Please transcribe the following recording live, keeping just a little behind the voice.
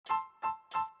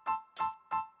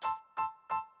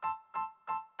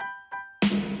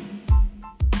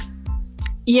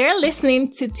You're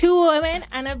listening to Two Women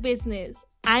and a Business.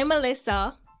 I'm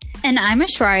Alyssa. And I'm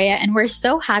Ashwarya, and we're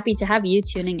so happy to have you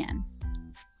tuning in.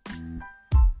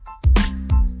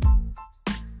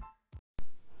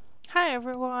 Hi,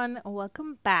 everyone.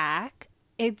 Welcome back.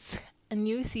 It's a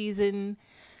new season,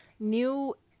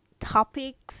 new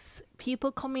topics,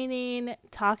 people coming in,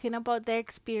 talking about their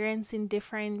experience in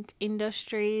different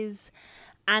industries.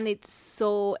 And it's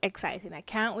so exciting. I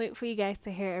can't wait for you guys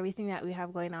to hear everything that we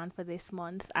have going on for this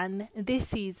month and this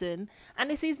season and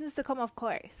the seasons to come, of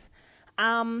course.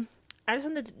 I just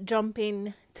wanted to jump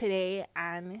in today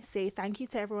and say thank you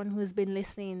to everyone who's been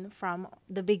listening from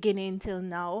the beginning till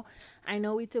now. I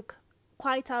know we took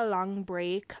quite a long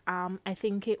break. I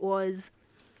think it was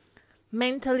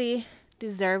mentally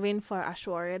deserving for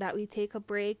Ashwarya that we take a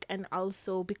break, and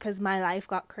also because my life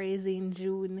got crazy in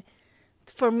June,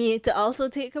 for me to also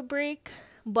take a break.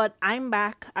 But I'm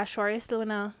back. Ashwarya still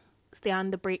wanna stay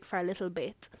on the break for a little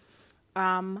bit.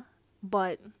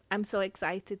 But I'm so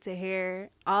excited to hear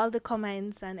all the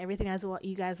comments and everything as what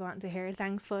you guys want to hear.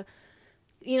 Thanks for,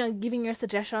 giving your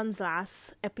suggestions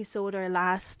last episode or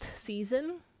last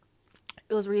season.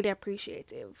 It was really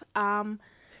appreciative.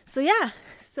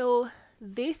 So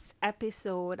this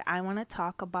episode I want to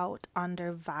talk about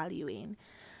undervaluing.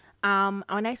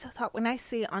 When I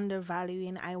say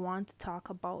undervaluing, I want to talk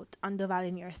about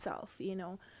undervaluing yourself,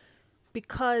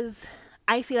 because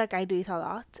I feel like I do it a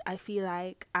lot. I feel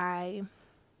like I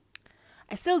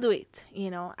still do it,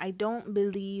 I don't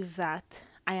believe that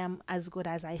I am as good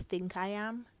as I think I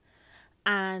am.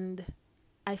 And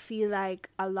I feel like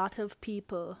a lot of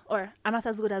people, or I'm not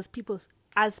as good as people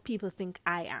think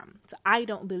I am. So I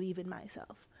don't believe in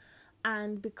myself.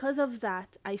 And because of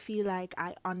that, I feel like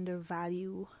I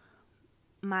undervalue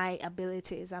my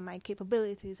abilities and my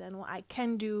capabilities and what I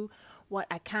can do, what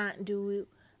I can't do,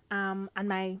 and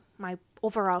my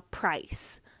overall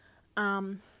price.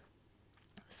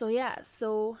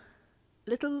 So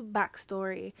little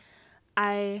backstory.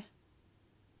 I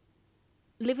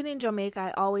living in Jamaica,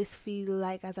 I always feel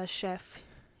like as a chef,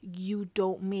 you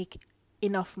don't make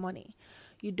enough money.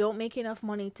 You don't make enough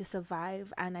money to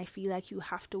survive, and I feel like you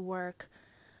have to work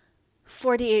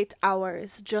 48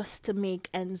 hours just to make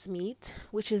ends meet,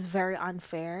 which is very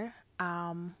unfair.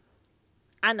 And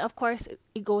of course,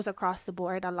 it goes across the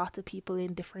board. A lot of people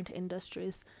in different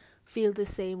industries feel the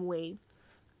same way.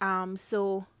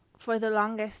 So for the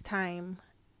longest time,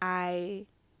 I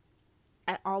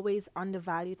always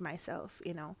undervalued myself,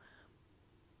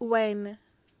 when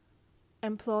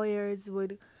employers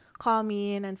would call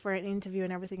me in and for an interview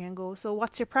and everything and go, so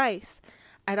what's your price?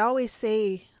 I'd always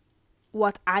say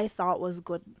what I thought was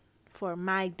good for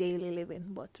my daily living,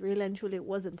 but really and truly it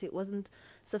wasn't. It wasn't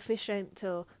sufficient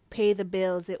to pay the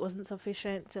bills. It wasn't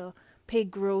sufficient to pay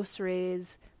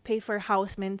groceries, pay for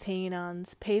house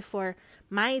maintenance, pay for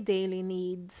my daily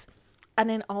needs, and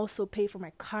then also pay for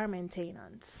my car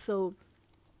maintenance. So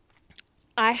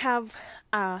I have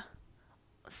a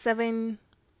 7+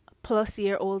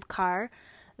 year old car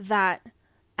that,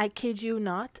 I kid you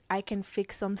not, I can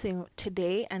fix something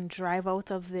today and drive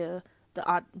out of the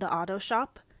auto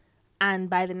shop, and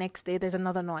by the next day there's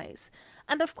another noise.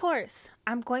 And of course,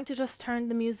 I'm going to just turn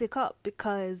the music up,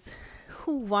 because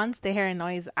who wants to hear a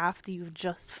noise after you've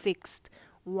just fixed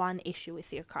one issue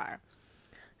with your car?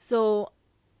 So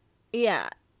yeah,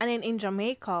 and then in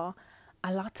Jamaica,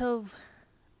 a lot of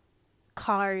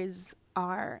cars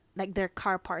are like, their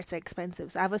car parts are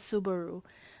expensive. So I have a Subaru,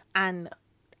 and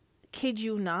kid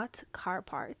you not, car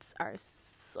parts are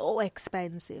so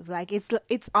expensive. Like it's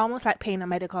almost like paying a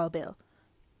medical bill,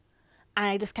 and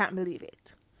I just can't believe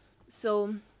it.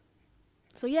 So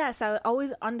yes, I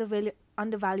always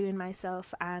undervaluing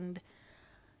myself. And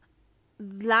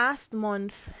last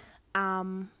month,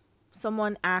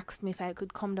 someone asked me if I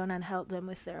could come down and help them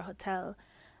with their hotel,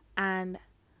 and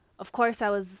of course I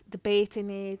was debating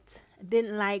it. I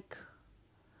didn't like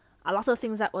a lot of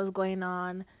things that was going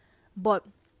on, but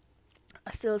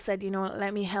I still said,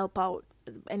 let me help out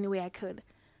any way I could.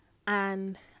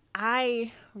 And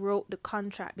I wrote the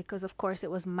contract because, of course,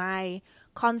 it was my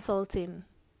consulting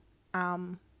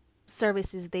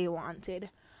services they wanted.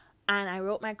 And I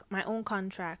wrote my own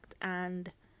contract.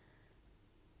 And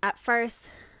at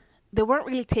first, they weren't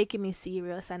really taking me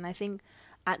serious. And I think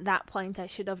at that point, I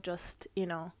should have just,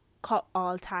 cut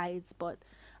all ties. But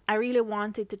I really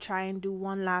wanted to try and do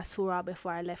one last hurrah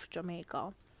before I left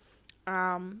Jamaica.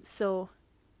 So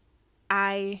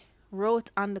I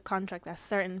wrote on the contract a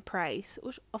certain price,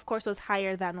 which of course was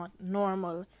higher than what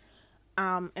normal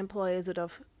employers would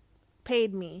have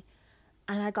paid me.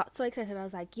 And I got so excited. I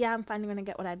was like, yeah, I'm finally going to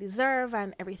get what I deserve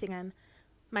and everything. And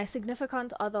my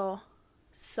significant other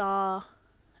saw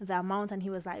the amount, and he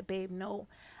was like, babe, no,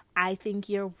 I think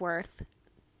you're worth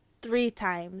 3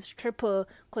 times, triple,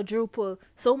 quadruple,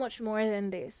 so much more than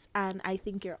this, and I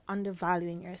think you're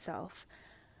undervaluing yourself.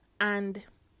 And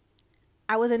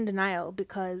I was in denial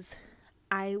because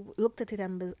I looked at it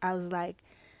and I was like,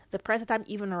 the price that I'm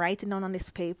even writing down on this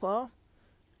paper,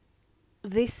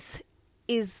 this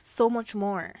is so much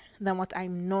more than what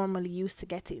I'm normally used to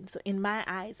getting. So in my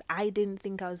eyes, I didn't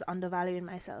think I was undervaluing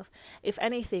myself. If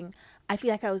anything, I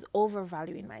feel like I was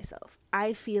overvaluing myself.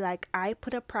 I feel like I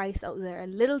put a price out there a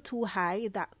little too high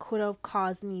that could have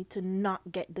caused me to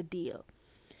not get the deal.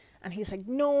 And he's like,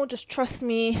 no, just trust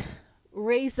me,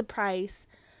 raise the price,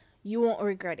 you won't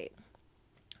regret it.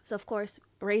 So of course,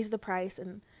 raise the price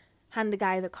and hand the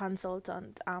guy the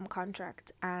consultant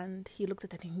contract, and he looked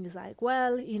at it and he's like,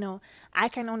 well, I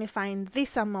can only find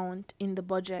this amount in the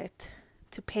budget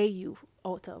to pay you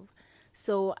out of,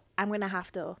 so I'm gonna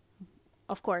have to,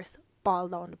 of course, ball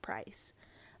down the price.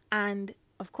 And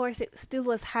of course it still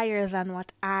was higher than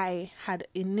what I had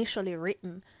initially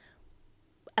written,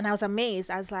 and I was amazed.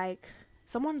 I was like,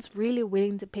 someone's really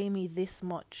willing to pay me this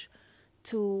much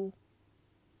to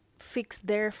fix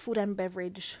their food and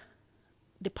beverage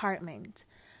department.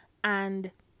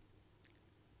 And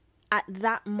at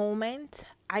that moment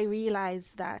I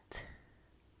realized that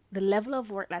the level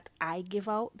of work that I give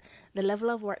out, the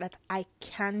level of work that I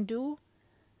can do,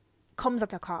 comes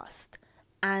at a cost,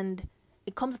 and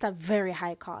it comes at a very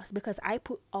high cost, because I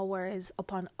put hours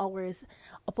upon hours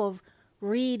up of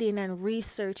reading and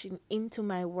researching into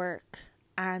my work,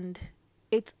 and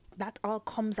that all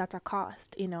comes at a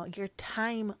cost. Your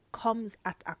time comes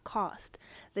at a cost.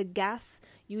 The gas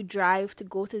you drive to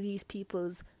go to these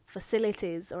people's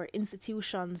facilities or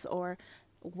institutions or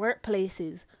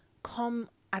workplaces come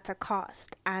at a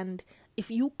cost. And if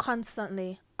you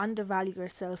constantly undervalue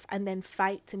yourself and then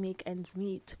fight to make ends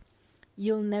meet,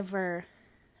 you'll never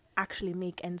actually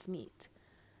make ends meet.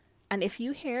 And if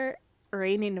you hear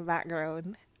rain in the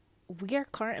background, we are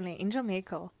currently in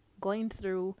Jamaica going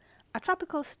through a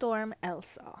tropical storm,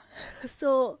 Elsa.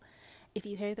 So if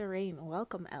you hear the rain,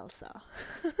 welcome, Elsa.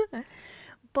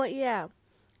 But yeah,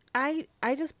 I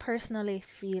just personally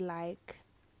feel like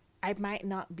I might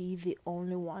not be the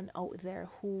only one out there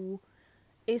who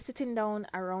is sitting down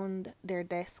around their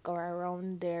desk or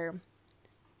around their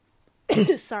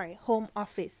home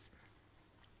office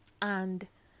and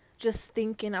just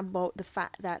thinking about the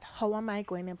fact that, how am I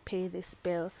going to pay this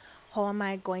bill? How am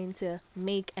I going to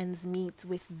make ends meet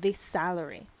with this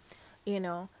salary?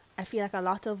 I feel like a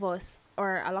lot of us,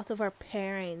 or a lot of our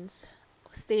parents,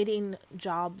 stayed in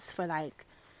jobs for like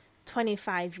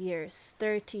 25 years,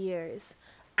 30 years,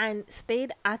 and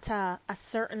stayed at a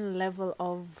certain level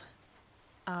of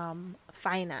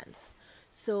finance.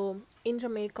 So in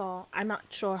Jamaica, I'm not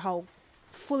sure how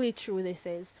fully true this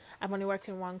is. I've only worked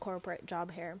in one corporate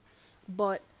job here,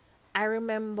 but I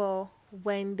remember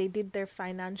when they did their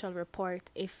financial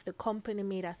report, if the company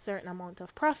made a certain amount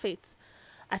of profits,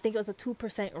 I think it was a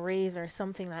 2% raise or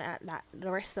something like that the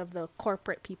rest of the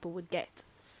corporate people would get.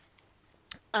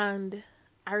 And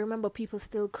I remember people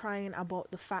still crying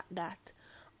about the fact that,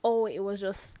 it was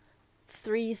just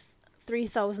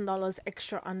 $3,000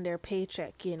 extra on their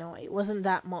paycheck. It wasn't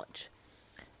that much.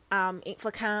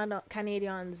 For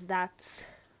Canadians, that's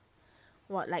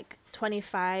what, like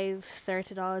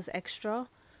 $25-$30 extra.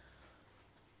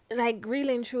 Like,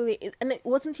 really and truly, and it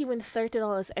wasn't even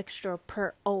 $30 extra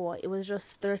per hour. It was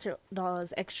just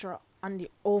 $30 extra on the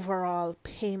overall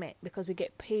payment, because we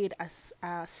get paid a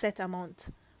set amount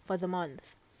for the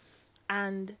month.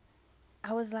 And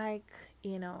I was like,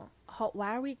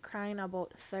 why are we crying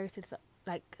about $30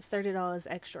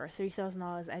 extra, or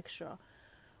 $3,000 extra?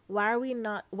 Why are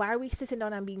we sitting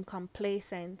down and being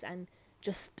complacent and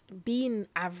just being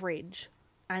average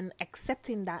and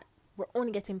accepting that we're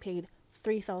only getting paid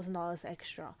 $3,000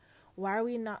 extra? Why are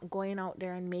we not going out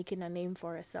there and making a name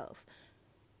for ourselves?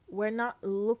 We're not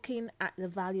looking at the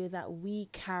value that we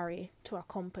carry to a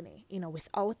company.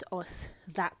 Without us,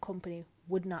 that company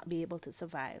would not be able to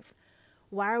survive.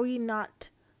 Why are we not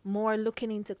more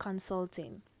looking into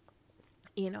consulting?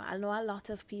 I know a lot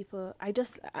of people. I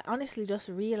honestly just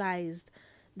realized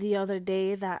the other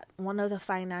day that one of the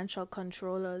financial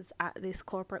controllers at this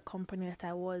corporate company that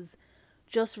I was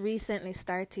just recently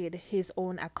started his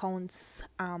own accounts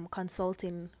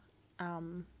consulting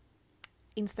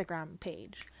Instagram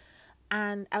page.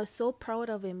 And I was so proud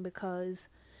of him because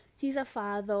he's a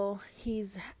father.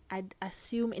 He's, I'd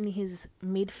assume, in his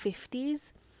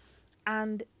mid-50s,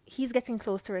 and he's getting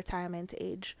close to retirement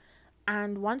age.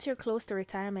 And once you're close to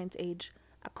retirement age,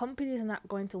 a company is not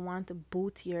going to want to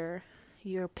boot your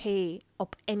pay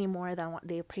up any more than what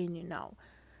they're paying you now.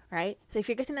 right? So if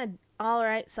you're getting an all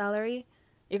right salary,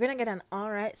 you're gonna get an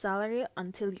all right salary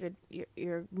until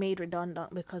you're made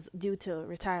redundant because due to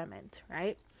retirement,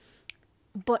 right?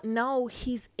 But now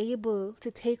he's able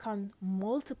to take on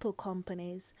multiple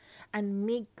companies and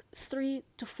make 3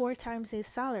 to 4 times his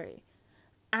salary.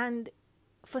 And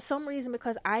for some reason,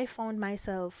 because I found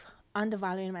myself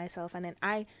undervaluing myself, and then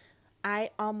I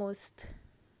almost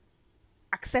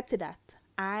accepted that.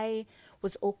 I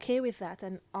was okay with that,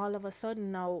 and all of a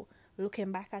sudden now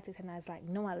looking back at it, and I was like,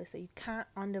 no, Alyssa,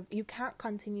 you can't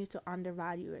continue to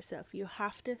undervalue yourself. You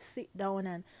have to sit down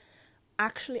and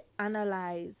actually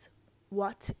analyze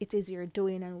what it is you're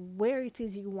doing and where it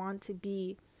is you want to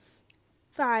be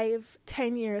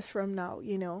 5-10 years from now,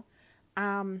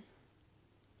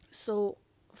 so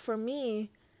for me,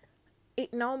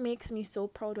 it now makes me so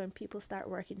proud when people start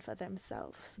working for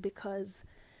themselves, because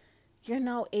you're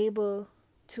now able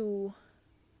to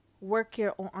work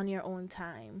on your own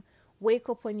time, wake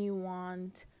up when you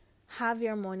want, have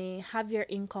your money, have your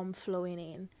income flowing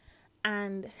in.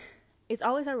 And it's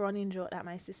always a running joke that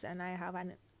my sister and I have,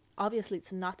 and obviously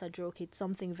it's not a joke, it's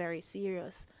something very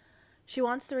serious. She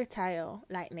wants to retire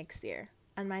like next year.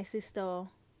 And my sister,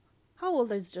 how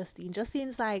old is Justine?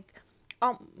 Justine's like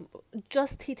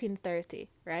just hitting 30,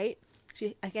 right?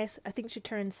 I think she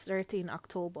turns 30 in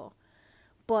October.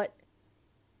 But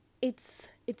it's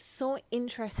so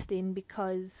interesting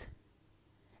because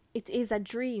it is a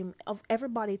dream of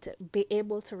everybody to be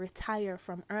able to retire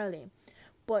from early.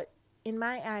 But in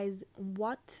my eyes,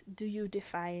 what do you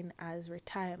define as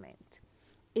retirement?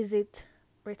 Is it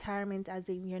retirement as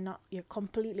in you're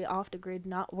completely off the grid,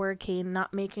 not working,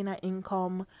 not making an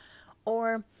income?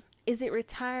 Or is it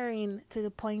retiring to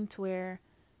the point where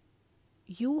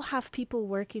you have people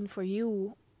working for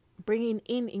you, bringing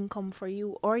in income for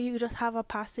you, or you just have a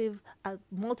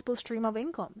multiple stream of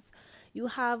incomes? You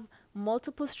have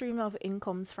multiple stream of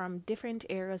incomes from different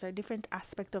areas or different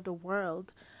aspects of the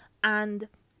world, and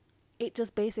it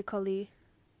just basically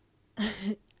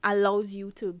allows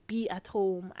you to be at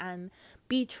home and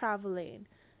be traveling,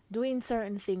 doing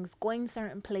certain things, going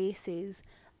certain places,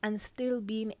 and still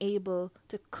being able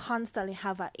to constantly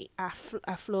have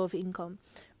a flow of income.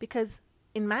 Because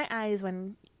in my eyes,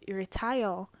 when you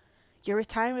retire, you're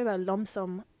retiring with a lump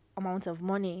sum amount of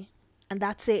money, and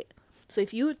that's it. So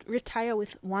if you retire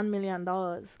with $1 million,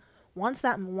 once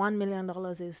that $1 million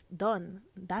is done,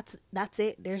 that's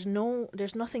it. There's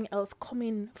nothing else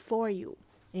coming for you.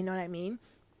 You know what I mean?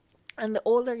 And the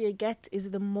older you get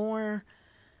is the more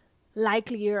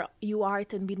likely you are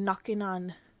to be knocking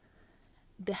on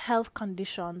the health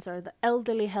conditions, or the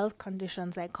elderly health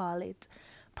conditions, I call it,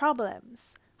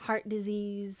 problems, heart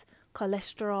disease,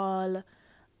 cholesterol,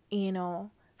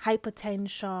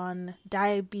 hypertension,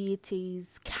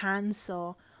 diabetes,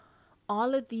 cancer.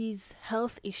 All of these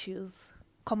health issues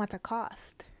come at a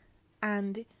cost.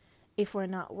 And if we're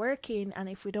not working and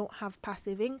if we don't have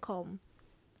passive income,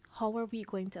 how are we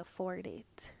going to afford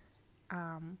it?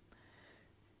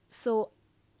 So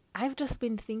I've just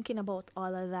been thinking about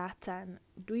all of that and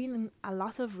doing a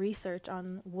lot of research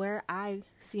on where I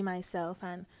see myself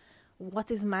and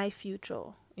what is my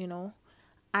future.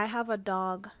 I have a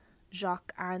dog,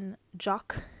 Jock, and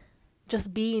Jock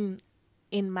just being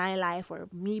in my life, or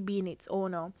me being its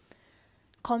owner,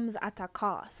 comes at a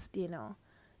cost.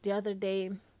 The other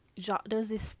day, Jock does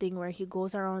this thing where he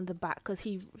goes around the back, because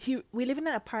we live in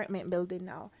an apartment building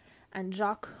now, and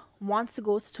Jock wants to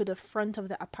go to the front of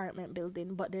the apartment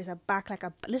building, but there's a back, like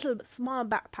a little small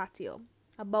back patio,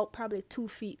 about probably 2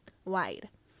 feet wide,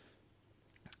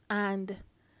 and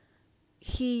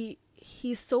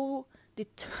he's so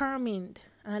determined,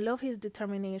 and I love his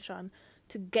determination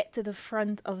to get to the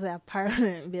front of the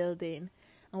apartment building.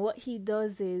 And what he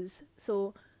does is,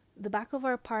 so the back of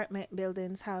our apartment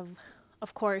buildings have,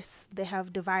 of course, they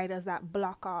have dividers that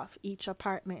block off each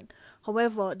apartment.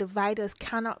 However, dividers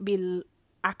cannot be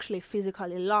actually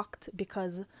physically locked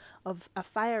because of a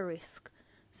fire risk.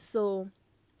 So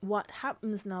what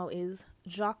happens now is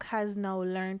Jacques has now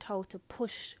learned how to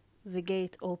push the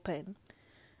gate open.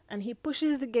 And he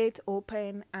pushes the gate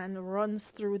open and runs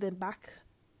through the back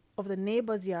of the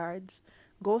neighbor's yards,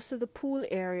 goes to the pool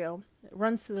area,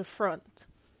 runs to the front.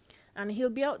 And he'll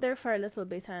be out there for a little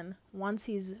bit, and once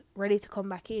he's ready to come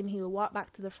back in, he'll walk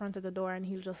back to the front of the door and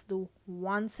he'll just do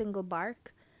one single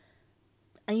bark.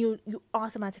 And you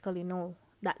automatically know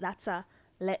that that's a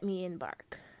let me in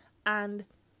bark. And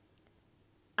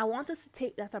I want us to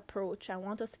take that approach. I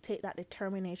want us to take that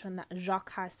determination that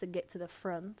Jacques has to get to the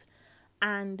front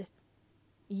and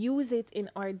use it in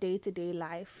our day-to-day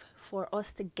life for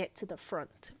us to get to the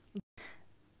front.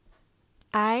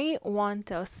 I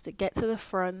want us to get to the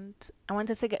front. I want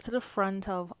us to get to the front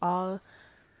of all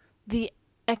the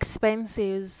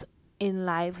expenses in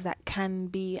lives that can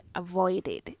be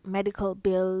avoided. Medical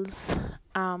bills,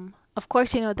 of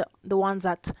course, the ones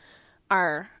that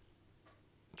are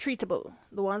treatable,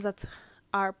 the ones that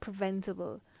are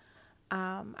preventable.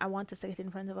 I want us to get in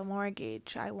front of a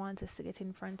mortgage. I want us to get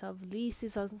in front of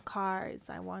leases on cars.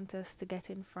 I want us to get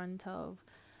in front of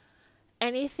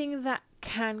anything that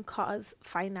can cause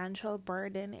financial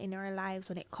burden in our lives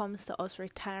when it comes to us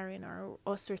retiring or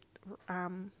us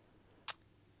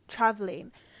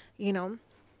traveling.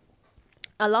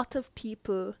 A lot of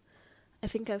people, I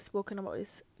think I've spoken about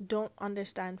this, don't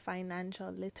understand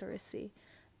financial literacy,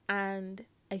 and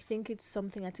I think it's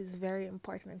something that is very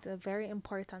important. It's a very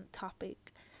important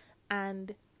topic,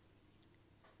 and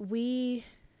we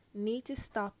need to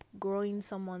stop growing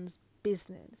someone's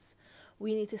business.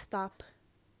 We need to stop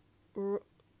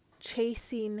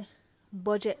chasing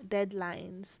budget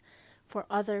deadlines for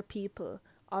other people,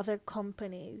 other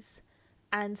companies,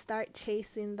 and start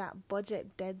chasing that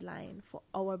budget deadline for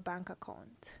our bank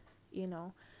account.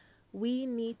 We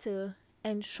need to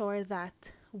ensure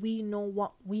that we know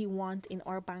what we want in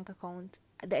our bank account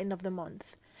at the end of the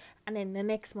month. And then the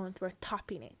next month we're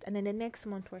topping it. And then the next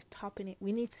month we're topping it.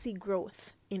 We need to see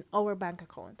growth in our bank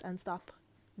account and stop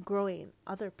growing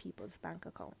other people's bank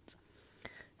accounts.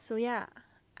 So yeah,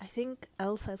 I think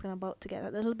Elsa is about to get a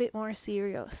little bit more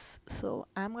serious. So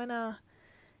I'm going to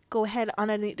go ahead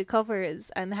underneath the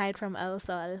covers and hide from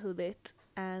Elsa a little bit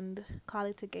and call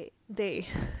it a day.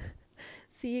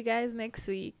 See you guys next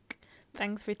week.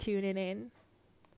 Thanks for tuning in.